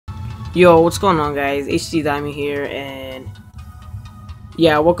Yo, what's going on, guys? HD Diamond here, and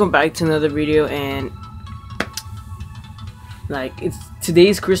yeah, welcome back to another video. And like, it's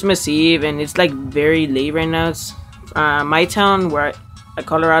today's Christmas Eve, and it's like very late right now. It's my town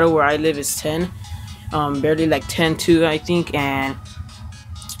Colorado, where I live, is 10, barely like 10 I think, and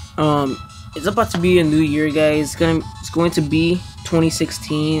it's about to be a new year, guys. It's going to be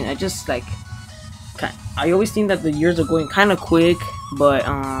 2016. I always think that the years are going kind of quick, but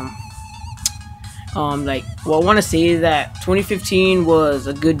what I want to say is that 2015 was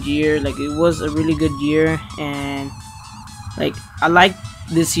a good year. Like, it was a really good year, and like, I like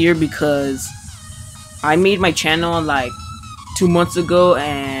this year because I made my channel like 2 months ago,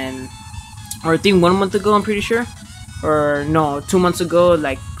 or I think 1 month ago, I'm pretty sure, or no, 2 months ago,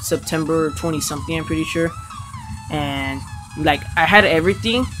 like September 20 something, I'm pretty sure. And like, I had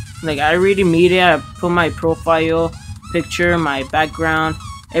everything. Like, I already made it. I put my profile picture, my background,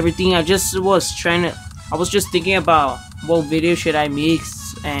 everything. I was just thinking about what video should I make,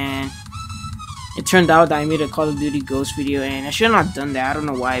 and it turned out that I made a Call of Duty Ghost video, and I should have not done that. I don't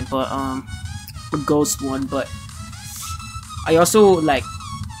know why, but a Ghost one. But I also I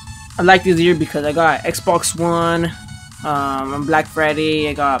like this year because I got Xbox One on Black Friday.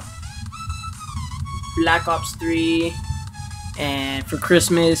 I got Black Ops 3 and for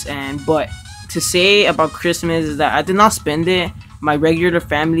Christmas. But to say about Christmas is that I did not spend it. My regular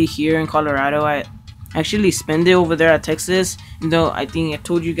family here in Colorado, I actually spend it over there at Texas, though I think I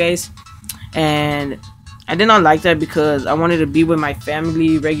told you guys. And I did not like that because I wanted to be with my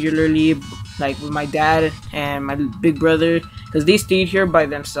family regularly, like with my dad and my big brother, because they stayed here by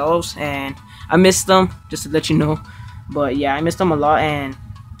themselves, and I missed them, just to let you know. But yeah, I missed them a lot. And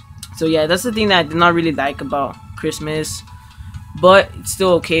so yeah, that's the thing that I did not really like about Christmas. But it's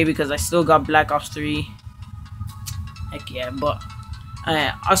still okay because I still got Black Ops 3. Heck yeah. But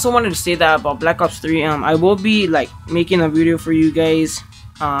I also wanted to say that about Black Ops 3, I will be like making a video for you guys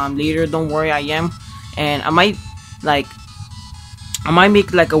later. Don't worry, I am. And I might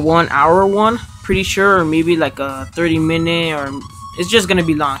make like a 1 hour one, pretty sure, or maybe like a 30-minute, or it's just gonna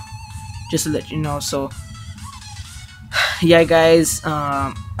be long, just to let you know. So yeah, guys,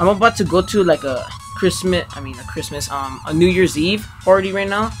 I'm about to go to like a New Year's Eve party right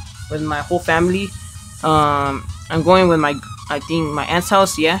now with my whole family. I'm going with I think my aunt's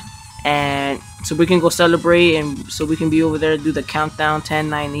house, yeah, and so we can go celebrate, and so we can be over there, do the countdown: 10,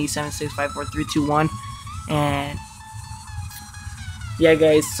 9, 8, 7, 6, 5, 4, 3, 2, 1. And yeah,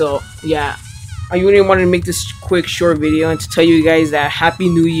 guys, so yeah, I really wanted to make this quick short video and to tell you guys that Happy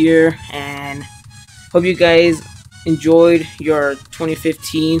New Year, and hope you guys enjoyed your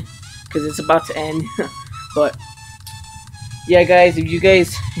 2015, because it's about to end. But yeah, guys, if you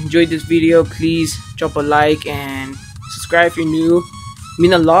guys enjoyed this video, please drop a like and subscribe if you're new. It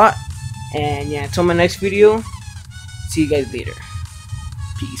means a lot. And yeah, until my next video, see you guys later.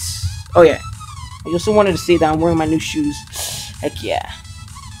 Peace. Oh yeah, I also wanted to say that I'm wearing my new shoes. Heck yeah,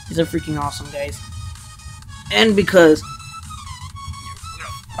 these are freaking awesome, guys. And because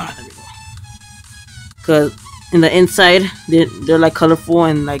there we go. Because in the inside, they're like colorful,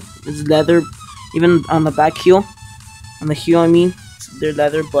 and like it's leather. Even on the back heel, on the heel, I mean, they're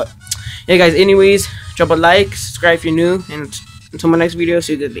leather. But yeah, guys, anyways, drop a like, subscribe if you're new, and until my next video,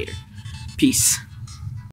 see you guys later. Peace.